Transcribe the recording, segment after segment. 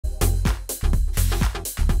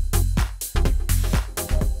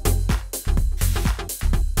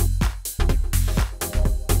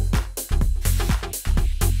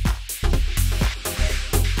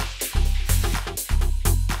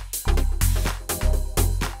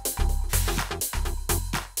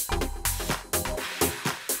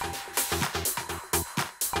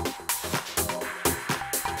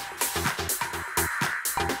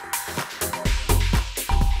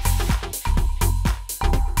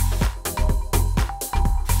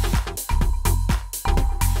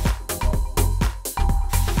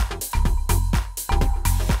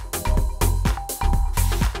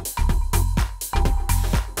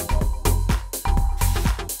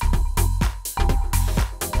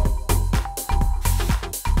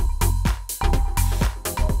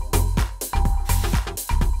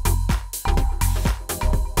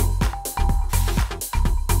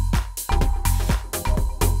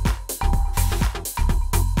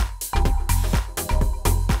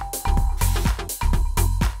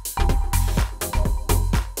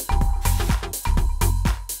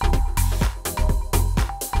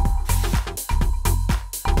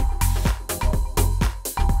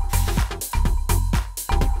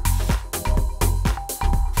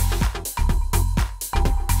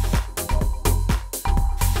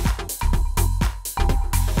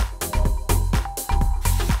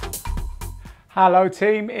Hello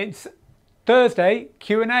team, it's Thursday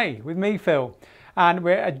Q&A with me, Phil. And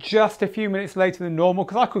we're just a few minutes later than normal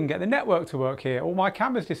because I couldn't get the network to work here. All my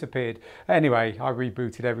cameras disappeared. Anyway, I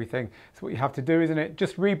rebooted everything. That's what you have to do, isn't it?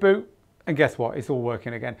 Just reboot and guess what? It's all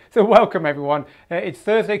working again. So welcome everyone. It's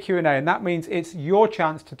Thursday Q&A and that means it's your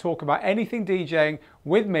chance to talk about anything DJing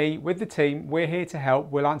with me, with the team. We're here to help.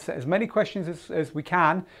 We'll answer as many questions as we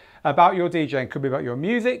can about your DJing. Could be about your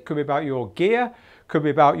music, could be about your gear, could be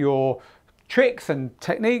about your tricks and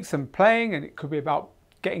techniques and playing, and it could be about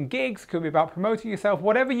getting gigs, could be about promoting yourself,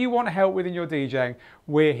 whatever you want help with in your DJing,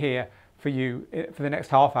 we're here for you for the next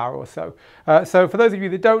half hour or so. So for those of you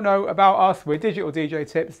that don't know about us, we're Digital DJ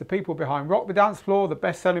Tips, the people behind Rock the Dance Floor, the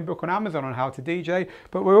best-selling book on Amazon on how to DJ,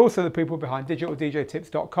 but we're also the people behind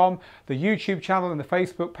digitaldjtips.com, the YouTube channel and the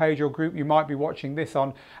Facebook page or group you might be watching this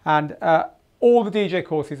on, and all the DJ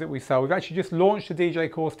courses that we sell. We've actually just launched a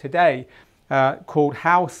DJ course today called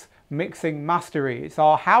House Mixing Mastery. It's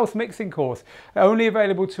our house mixing course, only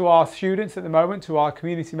available to our students at the moment, to our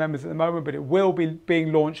community members at the moment, but it will be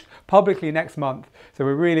being launched publicly next month. So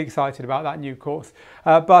we're really excited about that new course.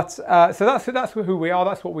 So that's who we are,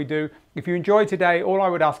 that's what we do. If you enjoyed today, all I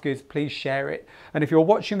would ask is please share it. And if you're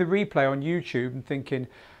watching the replay on YouTube and thinking,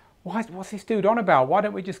 what's this dude on about? Why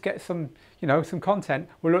don't we just get some, some content?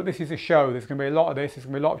 Well, look, this is a show. There's going to be a lot of this. There's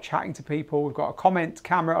going to be a lot of chatting to people. We've got a comment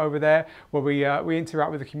camera over there where we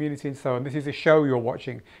interact with the community and so on. This is a show you're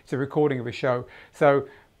watching. It's a recording of a show. So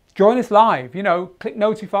join us live. Click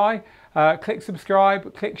notify, click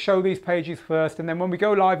subscribe, click show these pages first, and then when we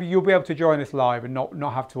go live, you'll be able to join us live and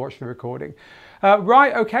not have to watch the recording.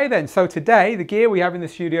 Right, okay then. So today, the gear we have in the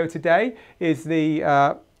studio today is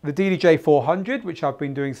the DDJ 400, which I've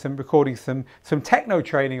been doing recording some techno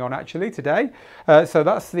training on actually today. So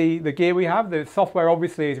that's the gear we have. The software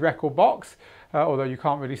obviously is Rekordbox, although you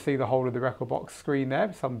can't really see the whole of the Rekordbox screen there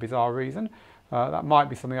for some bizarre reason. That might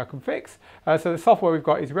be something I can fix. So the software we've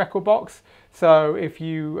got is Rekordbox. So if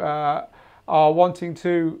you are wanting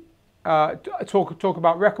to talk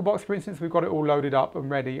about Rekordbox, for instance, we've got it all loaded up and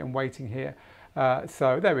ready and waiting here.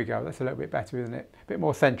 So there we go. That's a little bit better, isn't it? A bit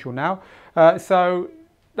more central now. So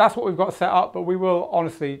that's what we've got set up, but we will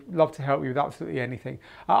honestly love to help you with absolutely anything.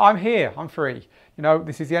 I'm here, I'm free.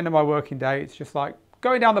 This is the end of my working day. It's just like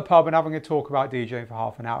going down the pub and having a talk about DJing for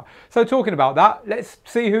half an hour. So talking about that, let's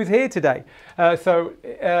see who's here today.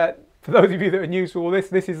 For those of you that are new to all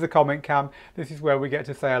this is the comment cam. This is where we get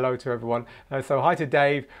to say hello to everyone. So hi to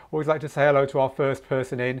Dave. Always like to say hello to our first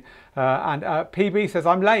person in. And PB says,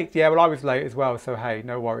 I'm late. Yeah, well, I was late as well. So hey,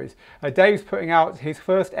 no worries. Dave's putting out his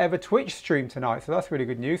first ever Twitch stream tonight. So that's really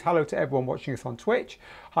good news. Hello to everyone watching us on Twitch.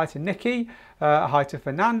 Hi to Nikki. Hi to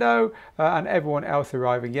Fernando. And everyone else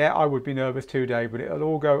arriving. Yeah, I would be nervous too, Dave, but it'll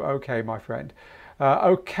all go okay, my friend.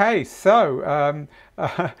 Okay, so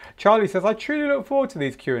Charlie says, I truly look forward to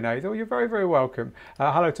these Q&As. Oh, you're very, very welcome.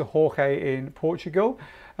 Hello to Jorge in Portugal.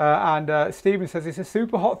 And Stephen says, it's a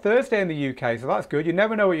super hot Thursday in the UK, so that's good. You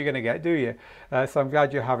never know what you're going to get, do you? So I'm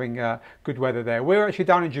glad you're having good weather there. We're actually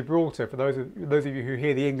down in Gibraltar, for those of you who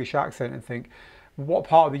hear the English accent and think, what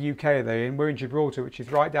part of the UK are they in? We're in Gibraltar, which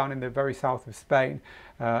is right down in the very south of Spain,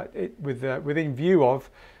 within view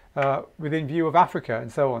of Africa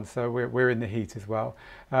and so on, so we're in the heat as well.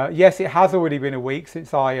 Yes, it has already been a week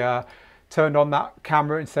since I turned on that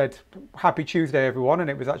camera and said, happy Tuesday everyone, and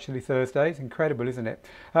it was actually Thursday. It's incredible, isn't it?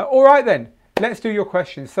 All right then, let's do your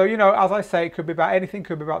questions. So, as I say, it could be about anything,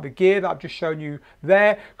 could be about the gear that I've just shown you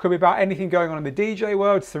there, could be about anything going on in the DJ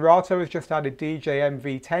world. Serato has just added DJ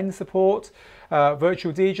MV10 support.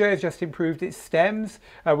 Virtual DJ has just improved its stems.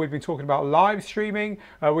 We've been talking about live streaming.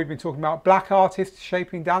 We've been talking about black artists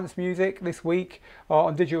shaping dance music this week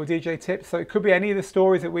on Digital DJ Tips. So it could be any of the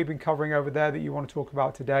stories that we've been covering over there that you want to talk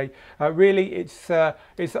about today. Really, it's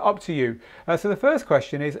up to you. So the first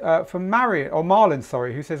question is from Marlon,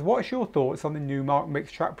 sorry, who says, what's your thoughts on the new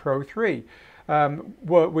MixTrack Pro 3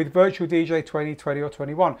 with Virtual DJ 2020 or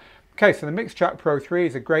 21? Okay, so the MixTrack Pro 3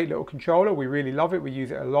 is a great little controller. We really love it. We use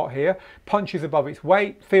it a lot here. Punches above its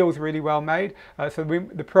weight, feels really well made.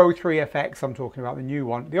 The Pro 3 FX, I'm talking about the new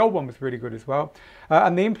one. The old one was really good as well.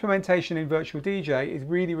 And the implementation in Virtual DJ is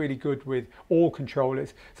really, really good with all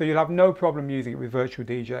controllers. So you'll have no problem using it with Virtual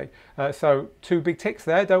DJ. So two big ticks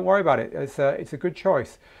there. Don't worry about it. It's a good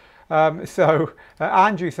choice.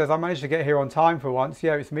 Andrew says, I managed to get here on time for once.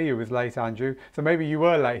 Yeah, it's me who was late, Andrew. So maybe you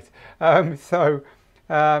were late.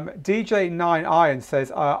 DJ 9 Iron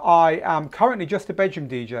says, I am currently just a bedroom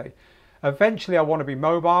DJ. Eventually I want to be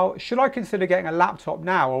mobile. Should I consider getting a laptop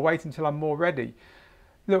now or wait until I'm more ready?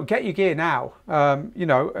 look, get your gear now, you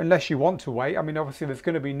know, unless you want to wait. I mean, obviously there's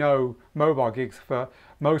going to be no mobile gigs for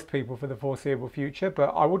most people for the foreseeable future, but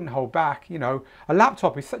I wouldn't hold back. You know, a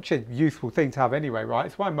laptop is such a useful thing to have anyway, right?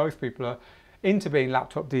 It's why most people are into being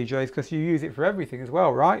laptop DJs, because you use it for everything as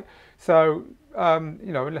well, right? So,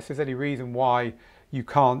 you know, unless there's any reason why you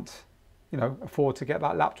can't, you know, afford to get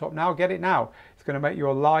that laptop now, get it now. It's going to make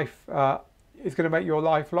your life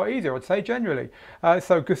a lot easier, I'd say, generally.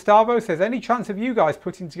 So Gustavo says, any chance of you guys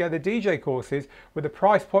putting together DJ courses with a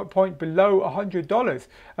price point below $100?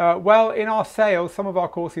 Well, in our sale, some of our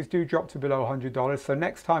courses do drop to below $100. So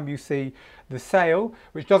next time you see the sale,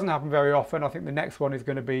 which doesn't happen very often, I think the next one is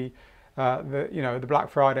going to be the Black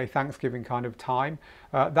Friday, Thanksgiving kind of time.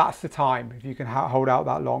 That's the time, if you can hold out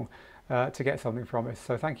that long, to get something from us.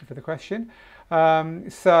 So thank you for the question.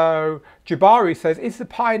 So Jabari says, is the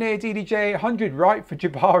Pioneer DDJ 800 right for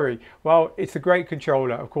Jabari? Well, it's a great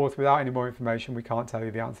controller. Of course, without any more information, we can't tell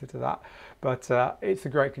you the answer to that, but it's a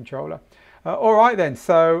great controller. All right then,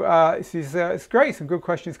 so it's great, some good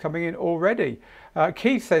questions coming in already.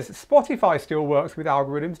 Keith says, Spotify still works with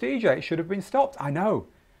algorithms DJ. It should have been stopped. I know,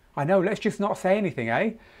 let's just not say anything,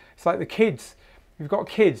 eh? It's like the kids. You've got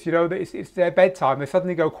kids, you know, it's their bedtime. They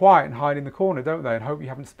suddenly go quiet and hide in the corner, don't they? And hope you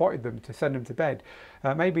haven't spotted them to send them to bed.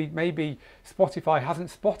 Maybe Spotify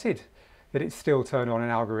hasn't spotted that it's still turned on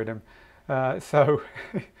an algorithm. So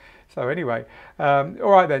anyway,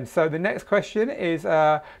 all right then. So the next question is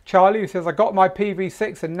Charlie, who says, I got my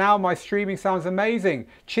PV6 and now my streaming sounds amazing.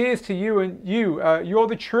 Cheers to you and you. You're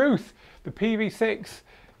the truth. The PV6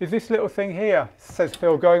 is this little thing here, says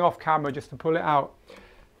Phil, going off camera just to pull it out.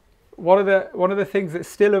 One of the things that's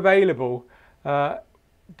still available,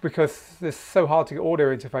 because it's so hard to get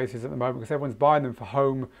audio interfaces at the moment because everyone's buying them for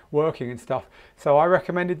home working and stuff. So I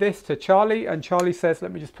recommended this to Charlie, and Charlie says,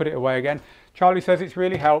 let me just put it away again. Charlie says it's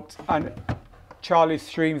really helped, and Charlie's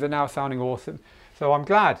streams are now sounding awesome. So I'm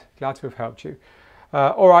glad to have helped you.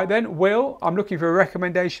 All right then, Will, I'm looking for a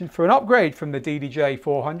recommendation for an upgrade from the DDJ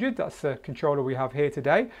 400. That's the controller we have here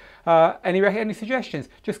today. Any suggestions?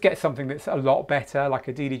 Just get something that's a lot better, like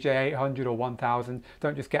a DDJ 800 or 1000.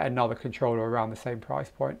 Don't just get another controller around the same price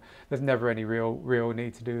point. There's never any real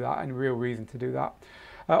need to do that, and real reason to do that.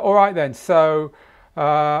 All right then, so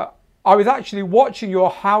I was actually watching your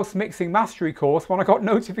house mixing mastery course when I got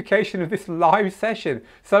notification of this live session.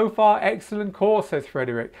 So far, excellent course, says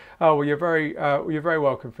Frederick. Oh, well, you're very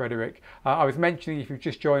welcome, Frederick. I was mentioning, if you've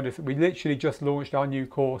just joined us, we literally just launched our new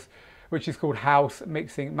course, which is called House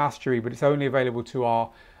Mixing Mastery, but it's only available to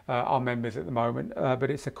our members at the moment. But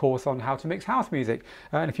it's a course on how to mix house music.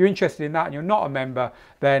 And if you're interested in that and you're not a member,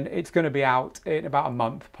 then it's going to be out in about a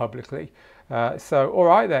month publicly. So, all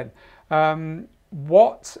right then.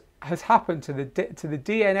 What has happened to the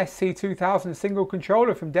DNSC 2000 single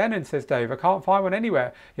controller from Denon, says Dave. I can't find one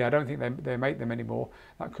anywhere. Yeah, I don't think they make them anymore.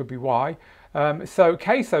 That could be why. So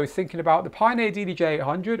Queso is thinking about the Pioneer DDJ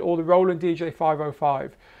 800 or the Roland DJ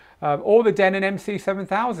 505 or the Denon MC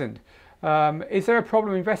 7000. Is there a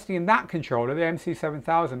problem investing in that controller, the MC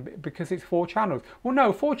 7000, because it's 4 channels? Well,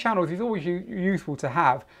 no, 4 channels is always useful to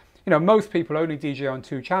have. You know, most people only DJ on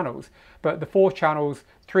 2 channels, but the 4 channels,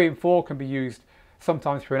 3 and 4, can be used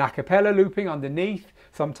sometimes for an a cappella looping underneath,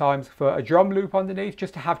 sometimes for a drum loop underneath,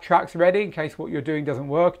 just to have tracks ready in case what you're doing doesn't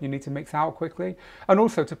work and you need to mix out quickly, and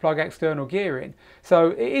also to plug external gear in.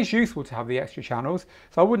 So it is useful to have the extra channels.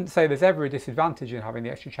 So I wouldn't say there's ever a disadvantage in having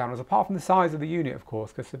the extra channels, apart from the size of the unit, of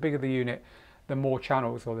course, because the bigger the unit, the more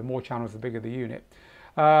channels, or the more channels, the bigger the unit.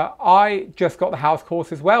 I just got the house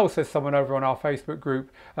course as well, says someone over on our Facebook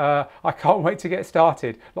group. I can't wait to get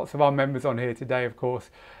started. Lots of our members on here today, of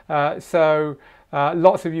course.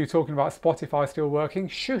 Lots of you talking about Spotify still working.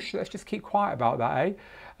 Shush, let's just keep quiet about that,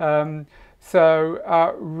 eh?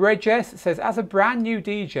 Regis says, as a brand new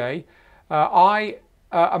DJ,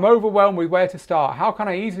 I'm overwhelmed with where to start. How can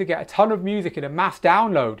I easily get a ton of music in a mass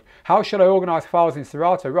download? How should I organize files in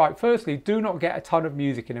Serato? Right, firstly, do not get a ton of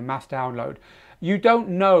music in a mass download. You don't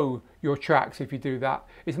know your tracks if you do that.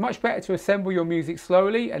 It's much better to assemble your music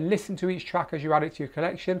slowly and listen to each track as you add it to your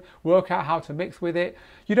collection, work out how to mix with it.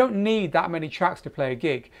 You don't need that many tracks to play a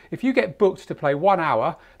gig. If you get booked to play 1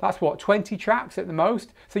 hour, that's what, 20 tracks at the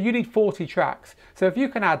most? So you need 40 tracks. So if you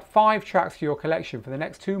can add 5 tracks to your collection for the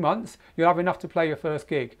next 2 months, you'll have enough to play your first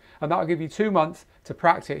gig. And that'll give you 2 months to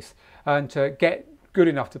practice and to get good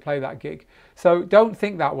enough to play that gig. So don't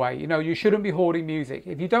think that way. You know, you shouldn't be hoarding music.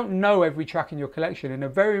 If you don't know every track in your collection, in a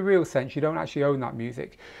very real sense, you don't actually own that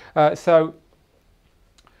music. So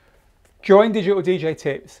join Digital DJ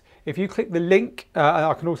Tips. If you click the link,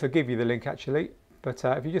 I can also give you the link actually, but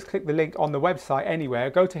if you just click the link on the website anywhere,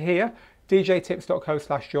 go to here,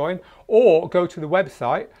 djtips.co/join, or go to the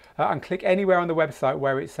website and click anywhere on the website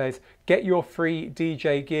where it says get your free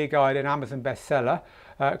DJ gear guide and Amazon bestseller.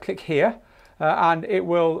 Click here and it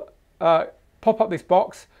will pop up this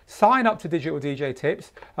box. Sign up to Digital DJ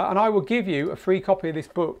Tips and I will give you a free copy of this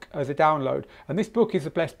book as a download. And this book is the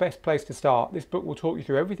best place to start. This book will talk you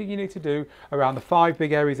through everything you need to do around the 5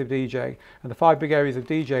 big areas of DJing. And the 5 big areas of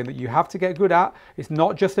DJing that you have to get good at. It's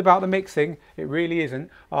not just about the mixing. It really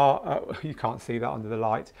isn't. You can't see that under the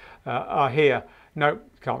light. Here. No,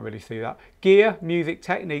 can't really see that. Gear, music,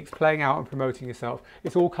 techniques, playing out and promoting yourself.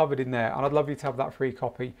 It's all covered in there. And I'd love you to have that free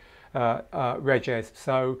copy, Regez.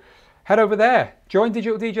 So head over there, join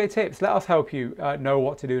Digital DJ Tips. Let us help you know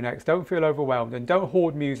what to do next. Don't feel overwhelmed and don't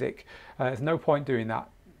hoard music. There's no point doing that.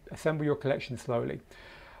 Assemble your collection slowly.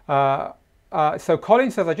 So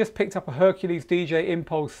Colin says, I just picked up a Hercules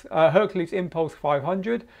Impulse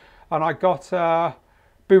 500 and I got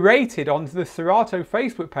berated onto the Serato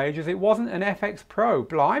Facebook page as it wasn't an FX Pro.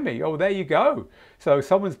 Blimey, oh there you go. So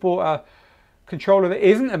someone's bought a controller that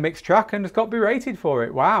isn't a mix track and has got berated for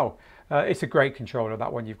it. Wow. It's a great controller,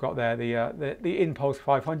 that one you've got there, the Impulse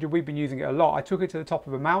 500. We've been using it a lot. I took it to the top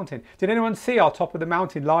of a mountain. Did anyone see our top of the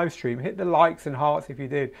mountain live stream? Hit the likes and hearts if you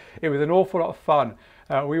did. It was an awful lot of fun.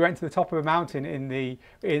 We went to the top of a mountain in the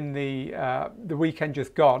weekend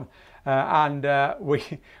just gone, and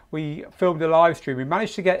we filmed a live stream. We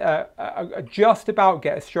managed to get just about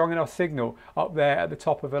get a strong enough signal up there at the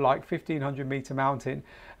top of a like 1,500 meter mountain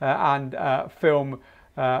and film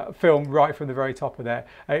right from the very top of there.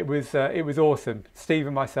 It was awesome. Steve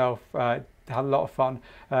and myself had a lot of fun.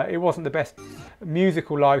 It wasn't the best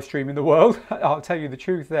musical live stream in the world, I'll tell you the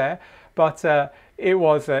truth there, but it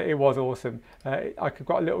was awesome. I've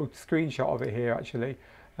got a little screenshot of it here actually.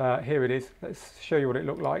 Here it is. Let's show you what it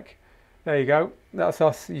looked like. There you go. That's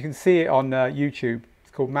us. You can see it on YouTube.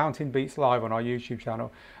 It's called Mountain Beats Live on our YouTube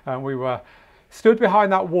channel. And we were stood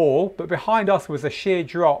behind that wall, but behind us was a sheer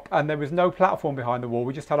drop and there was no platform behind the wall.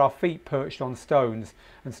 We just had our feet perched on stones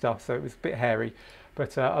and stuff, so it was a bit hairy,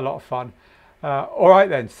 but a lot of fun. All right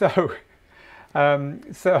then, so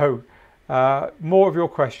more of your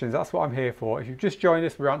questions. That's what I'm here for. If you've just joined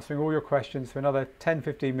us, we're answering all your questions for another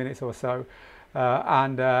 10-15 minutes or so,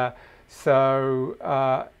 so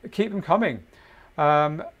keep them coming.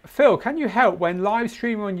 Phil, can you help when live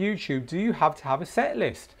streaming on YouTube? Do you have to have a set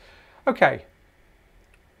list? Okay.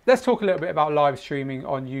 Let's talk a little bit about live streaming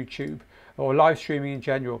on YouTube or live streaming in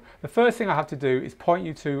general. The first thing I have to do is point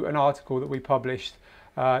you to an article that we published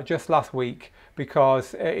just last week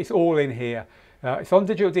because it's all in here. It's on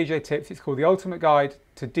Digital DJ Tips. It's called The Ultimate Guide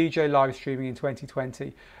to DJ Live Streaming in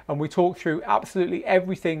 2020. And we talk through absolutely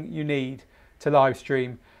everything you need to live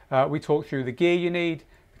stream. We talk through the gear you need,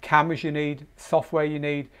 cameras you need, software you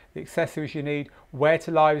need, the accessories you need, where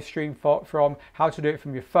to live stream from, how to do it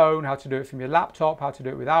from your phone, how to do it from your laptop, how to do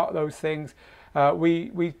it without those things.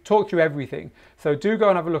 We talk through everything. So do go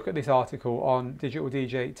and have a look at this article on Digital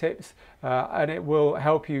DJ Tips and it will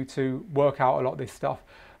help you to work out a lot of this stuff.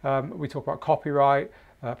 We talk about copyright,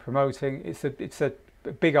 promoting. It's a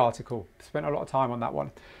big article. Spent a lot of time on that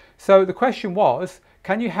one. So the question was,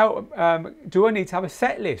 can you help, do I need to have a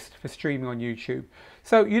set list for streaming on YouTube?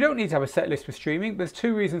 So you don't need to have a set list for streaming. There's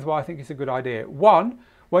 2 reasons why I think it's a good idea. One,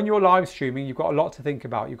 when you're live streaming, you've got a lot to think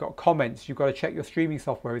about. You've got comments, you've got to check your streaming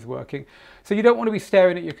software is working. So you don't want to be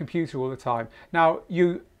staring at your computer all the time. Now,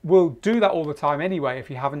 you will do that all the time anyway if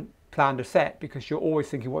you haven't planned a set, because you're always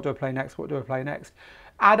thinking, what do I play next? What do I play next?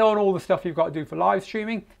 Add on all the stuff you've got to do for live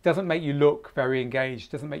streaming. Doesn't make you look very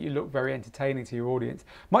engaged, doesn't make you look very entertaining to your audience.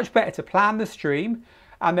 Much better to plan the stream,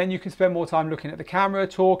 and then you can spend more time looking at the camera,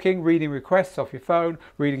 talking, reading requests off your phone,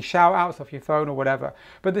 reading shout outs off your phone or whatever.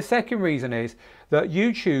 But the second reason is that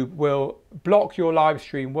YouTube will block your live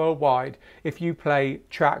stream worldwide if you play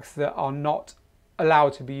tracks that are not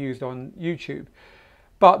allowed to be used on YouTube.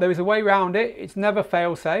 But there is a way around it. It's never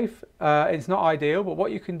fail safe. It's not ideal, but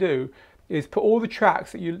what you can do is put all the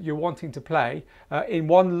tracks that you're wanting to play in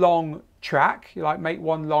one long track. You like make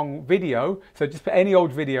one long video, so just put any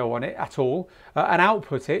old video on it at all and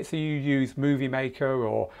output it. So you use Movie Maker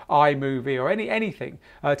or iMovie or anything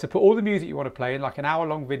to put all the music you want to play in, like an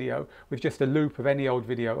hour-long video with just a loop of any old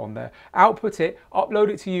video on there. Output it, upload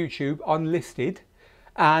it to YouTube unlisted,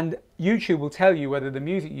 and YouTube will tell you whether the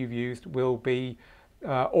music you've used will be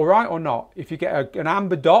all right or not. If you get an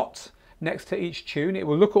amber dot next to each tune, it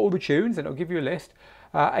will look at all the tunes and it'll give you a list.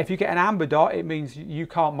 If you get an amber dot, it means you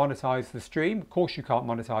can't monetize the stream. Of course you can't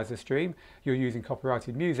monetize the stream. You're using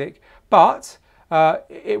copyrighted music, but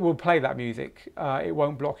it will play that music. It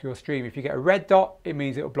won't block your stream. If you get a red dot, it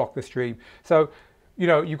means it will block the stream. So, you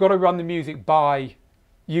know, you've got to run the music by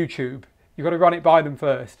YouTube You've got to run it by them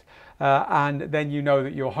first. And then you know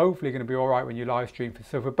that you're hopefully going to be all right when you live stream.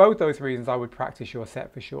 So for both those reasons, I would practice your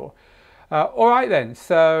set for sure. All right then,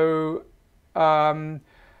 so do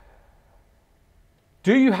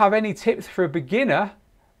you have any tips for a beginner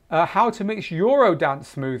how to mix Eurodance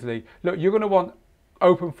smoothly? Look, you're going to want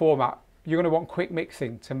open format. You're going to want quick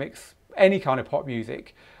mixing to mix any kind of pop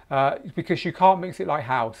music because you can't mix it like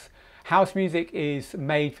house. House music is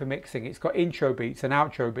made for mixing. It's got intro beats and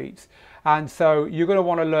outro beats. And so you're going to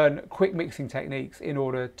want to learn quick mixing techniques in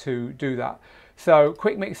order to do that. So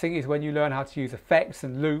quick mixing is when you learn how to use effects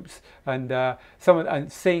and loops and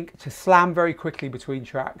and sync to slam very quickly between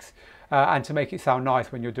tracks. And to make it sound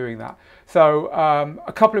nice when you're doing that. So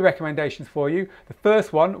a couple of recommendations for you. The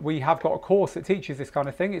first one, we have got a course that teaches this kind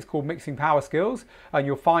of thing. It's called Mixing Power Skills, and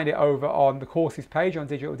you'll find it over on the courses page on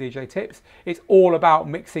Digital DJ Tips. It's all about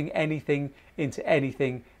mixing anything into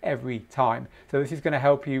anything every time. So this is going to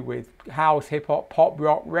help you with house, hip hop, pop,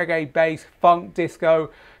 rock, reggae, bass, funk,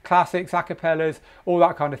 disco, classics, acapellas, all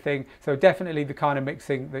that kind of thing. So definitely the kind of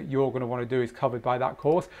mixing that you're going to want to do is covered by that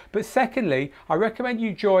course. But secondly, I recommend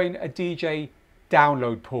you join a DJ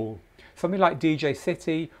download pool. Something like DJ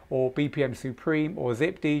City or BPM Supreme or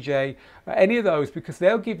Zip DJ, any of those, because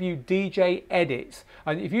they'll give you DJ edits.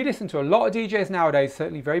 And if you listen to a lot of DJs nowadays,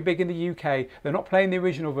 certainly very big in the UK, they're not playing the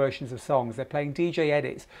original versions of songs, they're playing DJ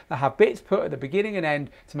edits that have bits put at the beginning and end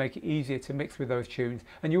to make it easier to mix with those tunes.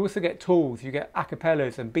 And you also get tools, you get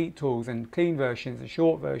acapellas and beat tools and clean versions and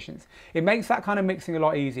short versions. It makes that kind of mixing a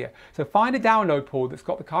lot easier. So find a download pool that's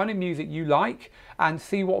got the kind of music you like and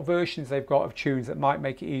see what versions they've got of tunes that might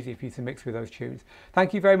make it easier for you to mix with those tunes.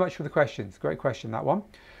 Thank you very much for the questions. Great question, that one.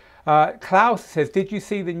 Klaus says, did you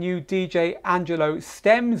see the new DJ Angelo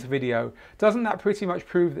stems video? Doesn't that pretty much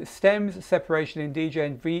prove that stems separation in DJ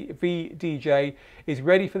and VDJ is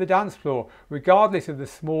ready for the dance floor, regardless of the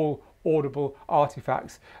small audible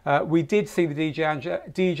artifacts? We did see the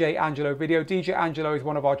DJ Angelo video. DJ Angelo is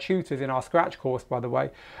one of our tutors in our Scratch course, by the way,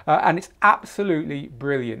 and it's absolutely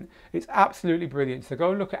brilliant. It's absolutely brilliant. So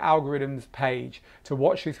go and look at Algorithm's page to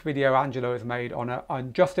watch this video Angelo has made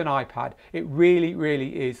on just an iPad. It really,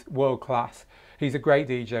 really is world class. He's a great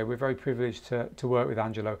DJ. We're very privileged to work with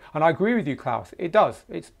Angelo. And I agree with you, Klaus. It does.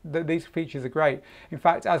 These features are great. In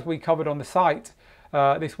fact, as we covered on the site,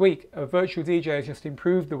 this week, a virtual DJ has just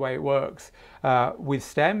improved the way it works with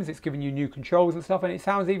stems. It's given you new controls and stuff, and it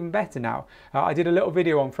sounds even better now. I did a little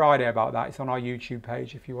video on Friday about that. It's on our YouTube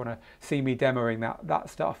page if you want to see me demoing that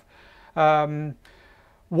stuff.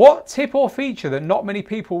 What tip or feature that not many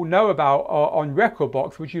people know about on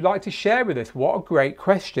Rekordbox would you like to share with us? What a great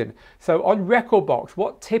question. So on Rekordbox,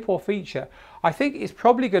 what tip or feature? I think it's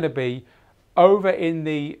probably going to be over in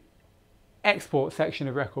the export section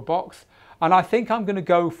of Rekordbox. And I think I'm going to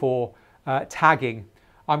go for tagging.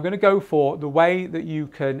 I'm going to go for the way that you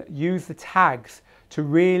can use the tags to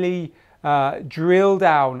really drill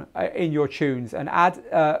down in your tunes and add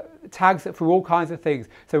tags for all kinds of things.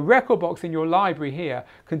 So Rekordbox in your library here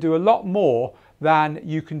can do a lot more than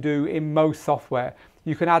you can do in most software.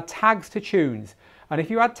 You can add tags to tunes. And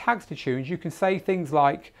if you add tags to tunes, you can say things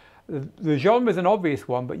like, the genre is an obvious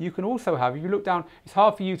one, but you can also have, if you look down, it's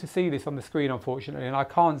hard for you to see this on the screen, unfortunately, and I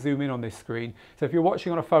can't zoom in on this screen. So if you're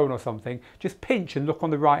watching on a phone or something, just pinch and look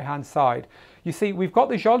on the right-hand side. You see, we've got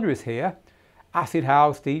the genres here, acid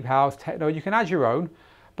house, deep house, techno. You can add your own,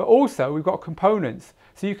 but also we've got components.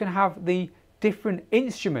 So you can have the different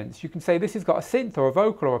instruments. You can say this has got a synth or a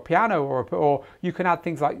vocal or a piano, or you can add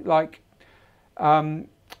things I'm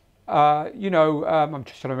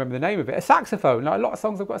just trying to remember the name of it, a saxophone. Like a lot of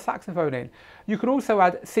songs have got a saxophone in. You can also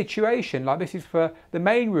add situation, like this is for the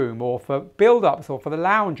main room or for build-ups or for the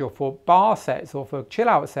lounge or for bar sets or for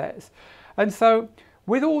chill-out sets. And so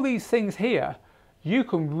with all these things here, you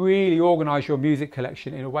can really organize your music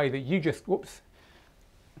collection in a way that you just,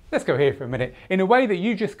 let's go here for a minute, in a way that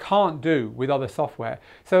you just can't do with other software.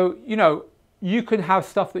 So, you can have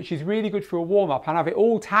stuff that is really good for a warm-up and have it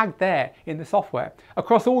all tagged there in the software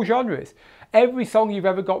across all genres. Every song you've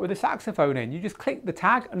ever got with a saxophone in, you just click the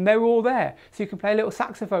tag and they're all there. So you can play a little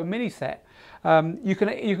saxophone mini set. You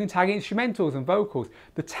can tag instrumentals and vocals.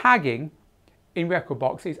 The tagging in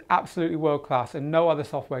Rekordbox is absolutely world class and no other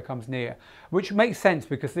software comes near, which makes sense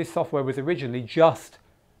because this software was originally just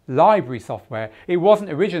library software. It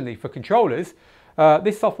wasn't originally for controllers.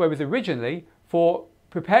 This software was originally for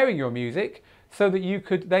preparing your music so that you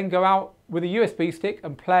could then go out with a USB stick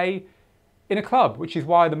and play in a club, which is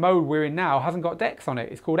why the mode we're in now hasn't got decks on it.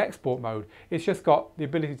 It's called export mode. It's just got the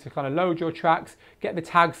ability to kind of load your tracks, get the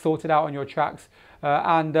tags sorted out on your tracks,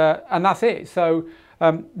 and that's it. So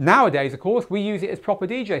nowadays, of course, we use it as proper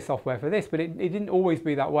DJ software for this, but it didn't always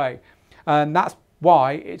be that way. And that's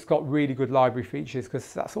why it's got really good library features,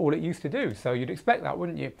 because that's all it used to do. So you'd expect that,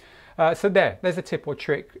 wouldn't you? So there's a tip or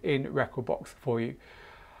trick in rekordbox for you.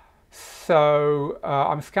 So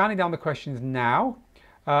I'm scanning down the questions now.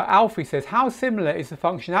 Alfie says, how similar is the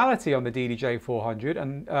functionality on the DDJ400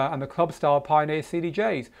 and the club style Pioneer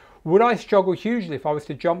CDJs? Would I struggle hugely if I was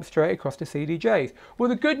to jump straight across to CDJs? Well,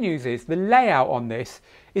 the good news is the layout on this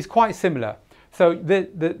is quite similar. So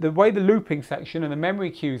the way the looping section and the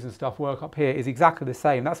memory cues and stuff work up here is exactly the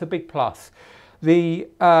same. That's a big plus.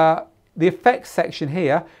 The effects section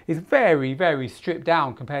here is very, very stripped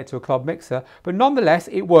down compared to a club mixer, but nonetheless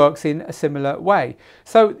it works in a similar way.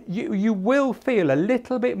 So you will feel a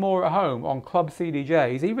little bit more at home on club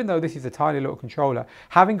CDJs, even though this is a tiny little controller,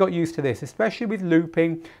 having got used to this, especially with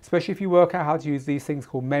looping, especially if you work out how to use these things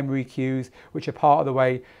called memory cues, which are part of the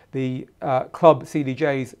way the club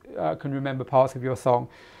CDJs can remember parts of your song.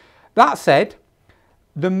 That said,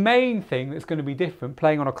 the main thing that's going to be different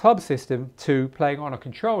playing on a club system to playing on a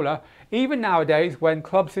controller, even nowadays when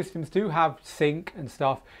club systems do have sync and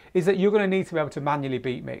stuff, is that you're going to need to be able to manually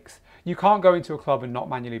beat mix. You can't go into a club and not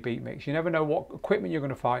manually beat mix. You never know what equipment you're going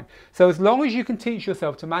to find. So as long as you can teach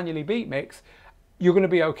yourself to manually beat mix, you're going to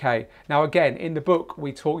be okay. Now again, in the book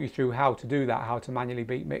we talk you through how to do that, how to manually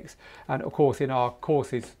beat mix. And of course in our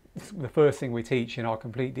courses, the first thing we teach in our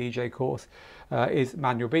complete DJ course is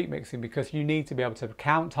manual beat mixing, because you need to be able to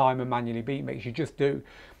count time and manually beat mix. You just do.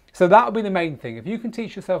 So that'll be the main thing. If you can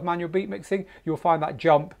teach yourself manual beat mixing, you'll find that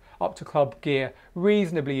jump up to club gear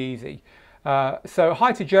reasonably easy. So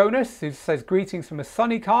hi to Jonas, who says greetings from a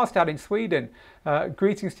sunny Karlstad in Sweden.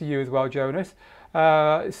 Greetings to you as well, Jonas.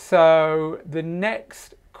 So the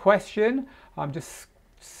next question, I'm just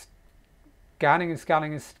scanning and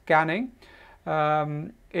scanning and scanning,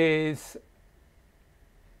 is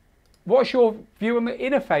what's your view on the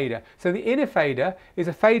inner fader? So the inner fader is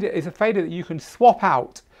a fader that you can swap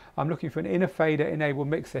out. I'm looking for an inner fader enabled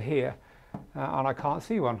mixer here, and I can't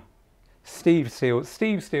see one. Steve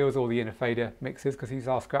steals all the inner fader mixers because he's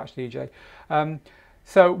our scratch DJ.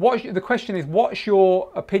 So the question is, what's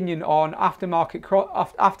your opinion on aftermarket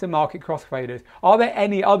crossfaders? Are there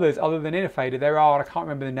any others other than inner fader? There are, I can't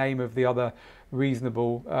remember the name of the other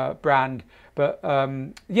reasonable brand, but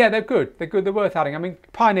yeah, they're good. They're worth adding. I mean,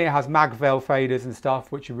 Pioneer has Magvel faders and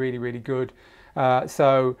stuff, which are really, really good.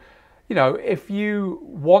 So, you know, if you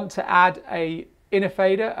want to add a inner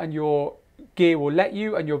fader and your gear will let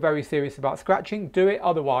you, and you're very serious about scratching, do it.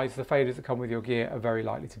 Otherwise, the faders that come with your gear are very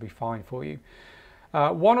likely to be fine for you.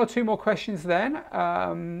 One or two more questions then.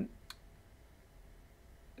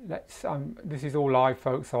 This is all live,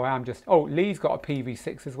 folks, so I am just... Oh, Lee's got a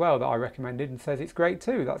PV6 as well that I recommended and says it's great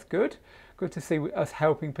too. That's good. Good to see us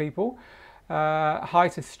helping people. Hi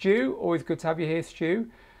to Stu. Always good to have you here, Stu.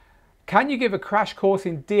 Can you give a crash course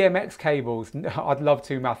in DMX cables? I'd love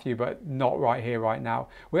to, Matthew, but not right here, right now.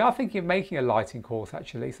 We are thinking of making a lighting course,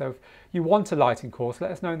 actually. So if you want a lighting course,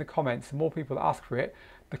 let us know in the comments. The more people that ask for it,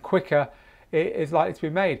 the quicker it is likely to be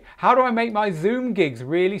made. How do I make my Zoom gigs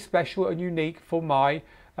really special and unique for my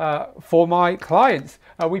clients?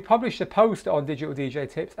 We published a post on Digital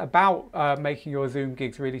DJ Tips about making your Zoom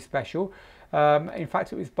gigs really special. In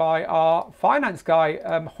fact, it was by our finance guy,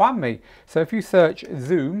 Juanmi. So if you search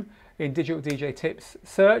Zoom in Digital DJ Tips,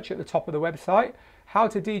 search at the top of the website, how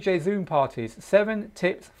to DJ Zoom parties, 7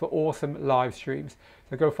 tips for awesome live streams.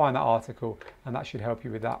 So go find that article and that should help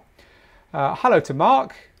you with that. Hello to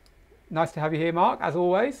Mark. Nice to have you here, Mark, as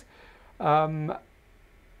always.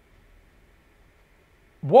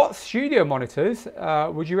 What studio monitors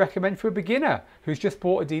would you recommend for a beginner who's just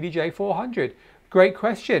bought a DDJ 400? Great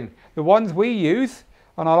question. The ones we use,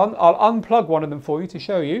 and I'll unplug one of them for you to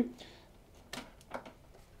show you,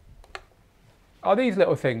 are these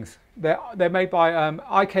little things. They're made by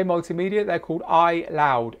IK Multimedia. They're called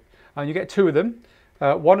iLoud, and you get 2 of them.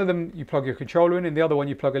 One of them you plug your controller in, and the other one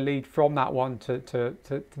you plug a lead from that one to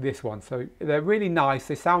this one. So they're really nice.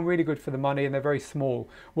 They sound really good for the money, and they're very small.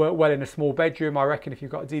 Work well in a small bedroom. I reckon if you've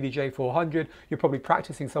got a DDJ 400, you're probably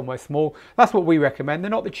practicing somewhere small. That's what we recommend. They're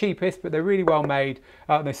not the cheapest, but they're really well made,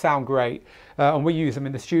 and they sound great. And we use them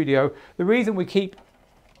in the studio. The reason we keep,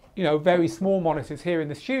 you know, very small monitors here in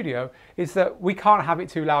the studio is that we can't have it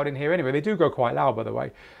too loud in here anyway. They do go quite loud, by the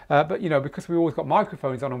way, but you know, because we've always got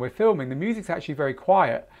microphones on and we're filming, the music's actually very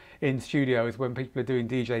quiet in studios when people are doing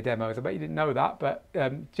DJ demos. I bet you didn't know that, but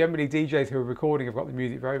generally DJs who are recording have got the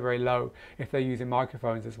music very, very low if they're using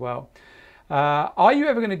microphones as well. Are you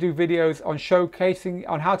ever going to do videos on showcasing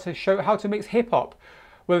on how to mix hip-hop?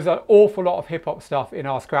 Well, there's an awful lot of hip-hop stuff in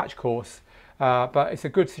our scratch course, but it's a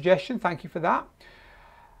good suggestion. Thank you for that.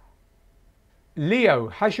 Leo,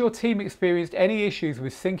 has your team experienced any issues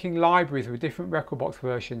with syncing libraries with different rekordbox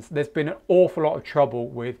versions? There's been an awful lot of trouble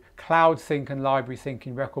with cloud sync and library sync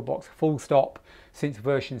in rekordbox full stop since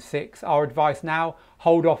version 6. Our advice now,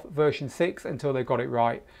 hold off version 6 until they got it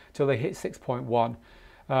right, till they hit 6.1.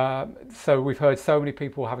 So we've heard so many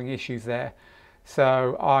people having issues there.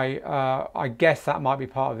 So I guess that might be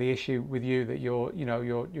part of the issue with you, that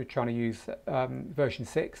you're trying to use version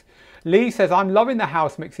 6. Lee says, I'm loving the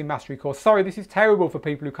house mixing mastery course. Sorry, this is terrible for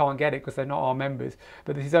people who can't get it because they're not our members,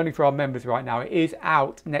 but this is only for our members right now. It is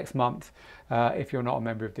out next month if you're not a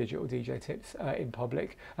member of Digital DJ Tips in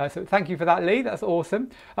public. So thank you for that, Lee. That's awesome.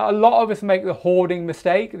 A lot of us make the hoarding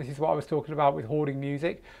mistake. This is what I was talking about with hoarding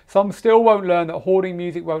music. Some still won't learn that hoarding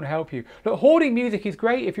music won't help you. Look, hoarding music is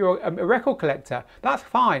great if you're a record collector. That's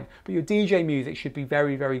fine, but your DJ music should be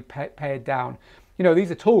very, very pared down. You know,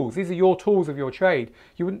 these are tools. These are your tools of your trade.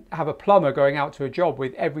 You wouldn't have a plumber going out to a job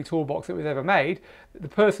with every toolbox that was ever made. The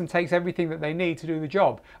person takes everything that they need to do the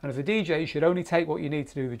job. And as a DJ, you should only take what you need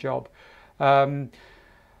to do the job.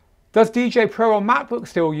 Does DJ Pro on MacBook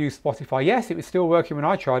still use Spotify? Yes, it was still working when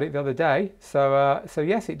I tried it the other day. So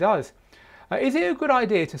yes, it does. Is it a good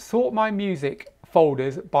idea to sort my music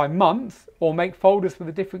folders by month or make folders for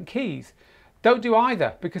the different keys? Don't do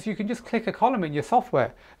either, because you can just click a column in your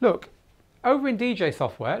software. Look, over in DJ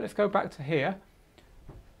software, let's go back to here.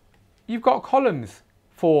 You've got columns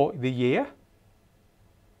for the year.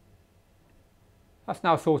 That's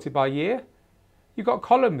now sorted by year. You've got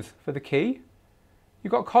columns for the key.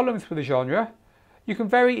 You've got columns for the genre. You can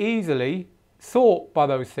very easily sort by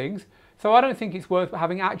those things. So I don't think it's worth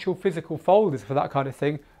having actual physical folders for that kind of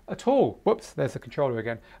thing at all. Whoops, there's the controller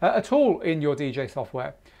again. At all in your DJ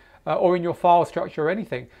software or in your file structure or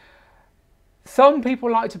anything. Some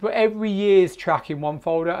people like to put every year's track in one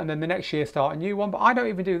folder and then the next year start a new one, but I don't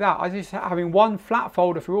even do that. I just having one flat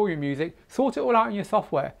folder for all your music, sort it all out in your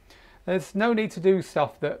software. There's no need to do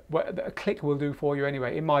stuff that a click will do for you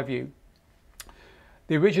anyway, in my view.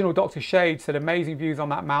 The original Dr. Shade said amazing views on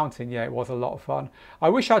that mountain. Yeah, it was a lot of fun. I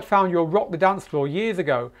wish I'd found your Rock the Dance Floor years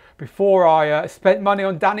ago before I spent money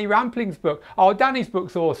on Danny Rampling's book. Oh, Danny's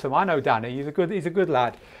book's awesome. I know Danny. He's a good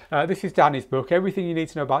lad. This is Danny's book. Everything you need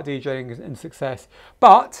to know about DJing and success.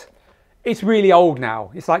 But it's really old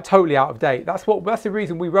now. It's like totally out of date. That's the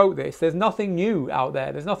reason we wrote this. There's nothing new out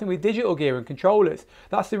there. There's nothing with digital gear and controllers.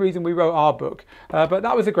 That's the reason we wrote our book. But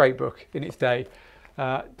that was a great book in its day.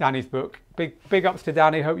 Danny's book. Big ups to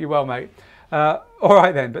Danny. Hope you're well, mate. All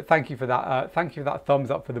right then, but thank you for that. Thank you for that thumbs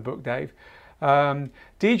up for the book, Dave.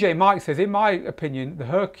 DJ Mike says, in my opinion, the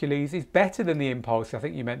Hercules is better than the Impulse. I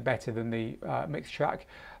think you meant better than the mixed track.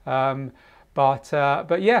 But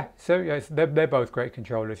yeah, so yes, they're both great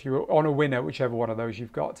controllers. You're on a winner, whichever one of those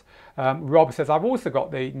you've got. Rob says, I've also got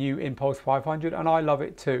the new Impulse 500 and I love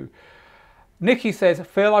it too. Nikki says,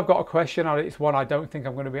 Phil, I've got a question. It's one I don't think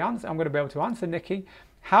I'm going to be able to answer, Nikki.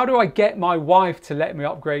 How do I get my wife to let me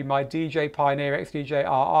upgrade my DJ Pioneer XDJ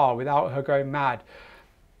RR without her going mad?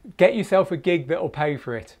 Get yourself a gig that'll pay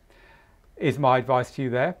for it, is my advice to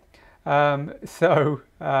you there. That's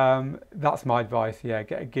my advice. Yeah,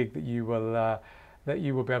 get a gig that you will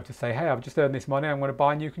be able to say, hey, I've just earned this money. I'm going to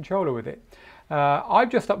buy a new controller with it.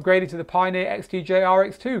 I've just upgraded to the Pioneer XDJ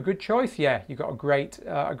RX2. Good choice. Yeah, you've got a great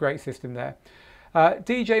system there.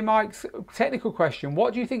 DJ Mike's technical question: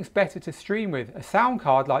 what do you think is better to stream with? A sound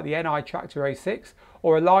card like the NI Tractor A6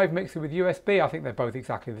 or a live mixer with USB? I think they're both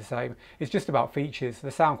exactly the same. It's just about features.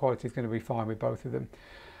 The sound quality is going to be fine with both of them.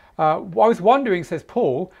 I was wondering, says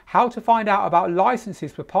Paul, how to find out about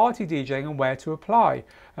licenses for party DJing and where to apply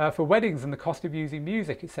for weddings and the cost of using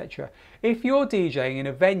music, etc. If you're DJing in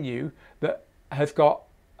a venue that has got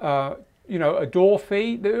a door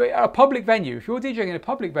fee, a public venue. If you're DJing in a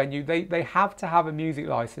public venue, they have to have a music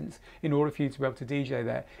license in order for you to be able to DJ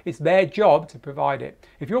there. It's their job to provide it.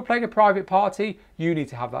 If you're playing a private party, you need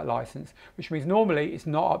to have that license, which means normally it's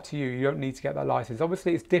not up to you. You don't need to get that license.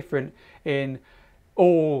 Obviously, it's different in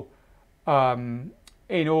all countries.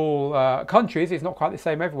 It's not quite the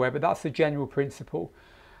same everywhere, but that's the general principle.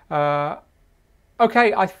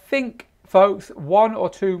 Okay, I think, folks, one or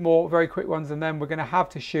two more very quick ones and then we're going to have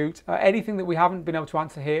to shoot. Anything that we haven't been able to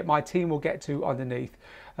answer here, my team will get to underneath.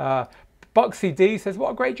 Buxy D says,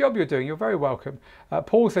 what a great job you're doing. You're very welcome.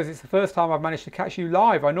 Paul says, it's the first time I've managed to catch you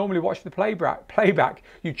live. I normally watch the playback.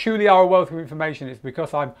 You truly are a wealth of information. It's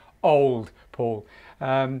because I'm old, Paul.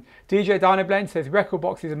 DJ Dynablend says,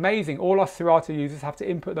 Rekordbox is amazing. All us Serato users have to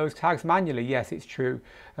input those tags manually. Yes, it's true.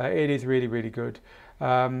 It is really, really good.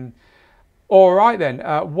 All right then,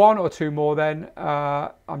 one or two more then.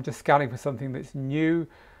 I'm just scanning for something that's new.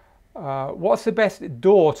 What's the best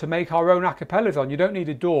DAW to make our own acapellas on? You don't need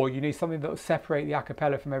a DAW, you need something that will separate the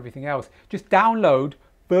acapella from everything else. Just download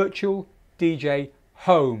Virtual DJ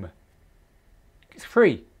Home. It's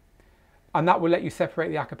free, and that will let you separate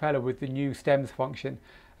the acapella with the new stems function.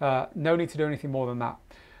 No need to do anything more than that.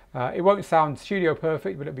 It won't sound studio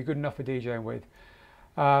perfect, but it'll be good enough for DJing with.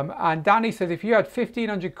 And Danny says, if you had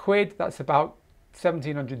 1,500 quid, that's about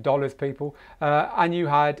 $1,700 people, and you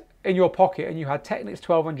had in your pocket and you had Technics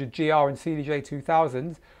 1200 GR and CDJ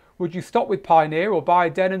 2000s, would you stop with Pioneer or buy a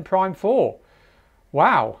Denon Prime 4?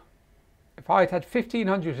 Wow. If I had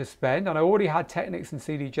 1,500 to spend and I already had Technics and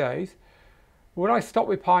CDJs, would I stop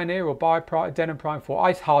with Pioneer or buy a Denon Prime 4?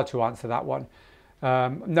 It's hard to answer that one.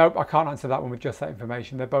 Nope, I can't answer that one with just that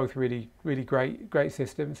information. They're both really great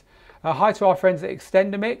systems. Hi to our friends at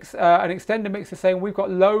Extendamix. And Extendamix is saying we've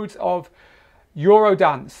got loads of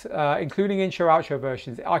Eurodance, including intro-outro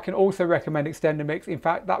versions. I can also recommend Extendamix. In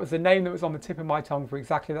fact, that was the name that was on the tip of my tongue for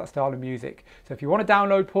exactly that style of music. So if you want to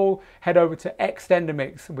download, Paul, head over to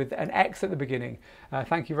Extendamix with an X at the beginning.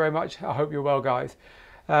 Thank you very much. I hope you're well, guys.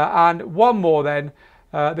 And one more then.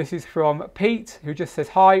 This is from Pete, who just says,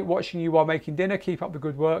 hi, watching you while making dinner. Keep up the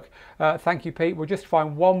good work. Thank you, Pete. We'll just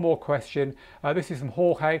find one more question. This is from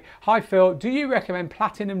Jorge. Hi, Phil. Do you recommend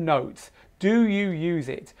Platinum Notes? Do you use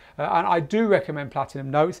it? And I do recommend Platinum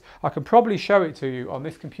Notes. I can probably show it to you on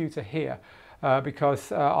this computer here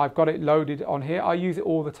because I've got it loaded on here. I use it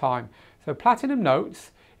all the time. So Platinum Notes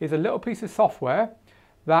is a little piece of software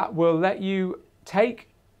that will let you take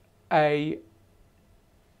a...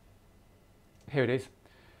 Here it is.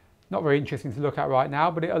 Not very interesting to look at right now,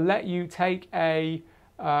 but it'll let you take a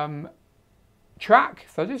track.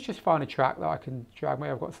 So just find a track that I can drag. Maybe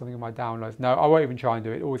I've got something in my downloads. No, I won't even try and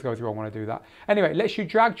do it. It always goes wrong when I do that. Anyway, it lets you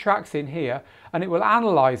drag tracks in here and it will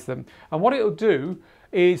analyze them. And what it'll do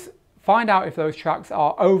is find out if those tracks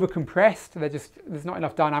are over compressed, there's not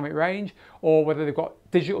enough dynamic range, or whether they've got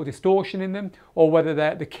digital distortion in them, or whether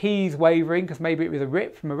the keys wavering because maybe it was a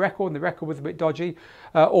rip from a record and the record was a bit dodgy,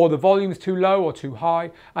 or the volume's too low or too high,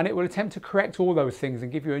 and it will attempt to correct all those things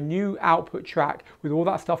and give you a new output track with all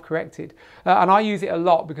that stuff corrected. And I use it a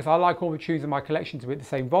lot because I like all the tunes in my collection to be at the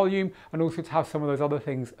same volume and also to have some of those other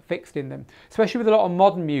things fixed in them, especially with a lot of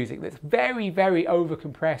modern music that's very over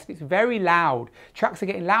compressed. It's very loud. Tracks are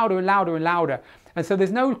getting louder and louder and louder. And so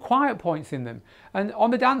there's no quiet points in them. And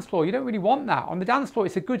on the dance floor, you don't really want that. On the dance floor,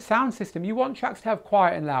 it's a good sound system. You want tracks to have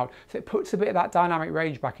quiet and loud. So it puts a bit of that dynamic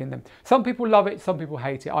range back in them. Some people love it, some people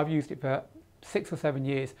hate it. I've used it for 6 or 7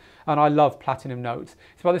 years and I love Platinum Notes.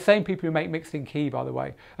 It's by the same people who make Mixed in Key, by the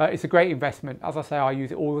way. It's a great investment. As I say, I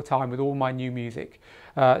use it all the time with all my new music.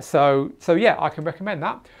 So yeah, I can recommend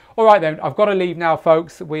that. All right then, I've got to leave now,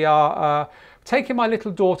 folks. We are taking my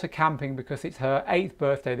little daughter camping because it's her 8th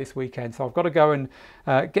birthday this weekend. So I've got to go and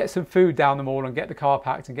get some food down the mall and get the car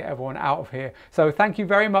packed and get everyone out of here. So thank you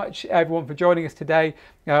very much, everyone, for joining us today.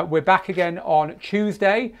 We're back again on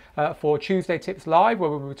Tuesday for Tuesday Tips Live,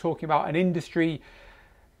 where we were talking about an industry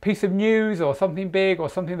piece of news or something big or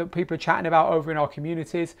something that people are chatting about over in our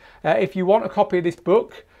communities. If you want a copy of this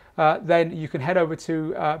book, then you can head over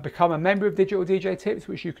to become a member of Digital DJ Tips,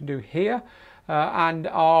 which you can do here. And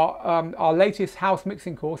our latest house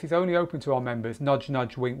mixing course is only open to our members. Nudge,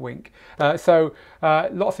 nudge, wink, wink. So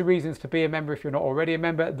lots of reasons to be a member if you're not already a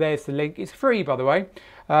member. There's the link. It's free, by the way.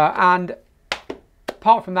 And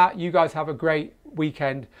apart from that, you guys have a great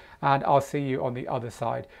weekend and I'll see you on the other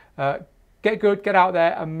side. Get good, get out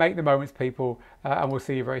there and make the moments, people. And we'll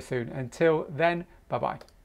see you very soon. Until then, bye-bye.